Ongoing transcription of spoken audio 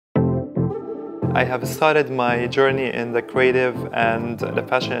I have started my journey in the creative and the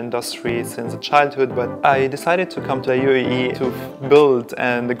fashion industry since childhood, but I decided to come to the UAE to build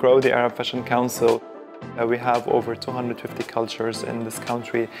and grow the Arab Fashion Council. We have over 250 cultures in this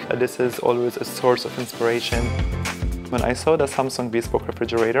country. This is always a source of inspiration. When I saw the Samsung Bespoke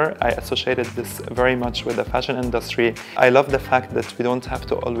Refrigerator, I associated this very much with the fashion industry. I love the fact that we don't have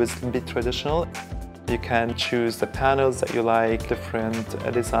to always be traditional. You can choose the panels that you like, different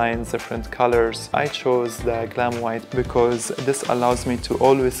designs, different colors. I chose the glam white because this allows me to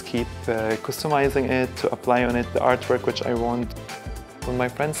always keep customizing it, to apply on it the artwork which I want. When my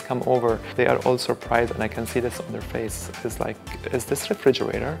friends come over, they are all surprised and I can see this on their face. It's like, is this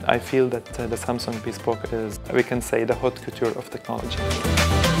refrigerator? I feel that the Samsung Bespoke is, we can say, the haute couture of technology.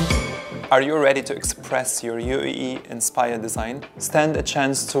 Are you ready to express your UAE-inspired design? Stand a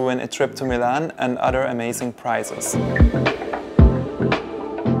chance to win a trip to Milan and other amazing prizes.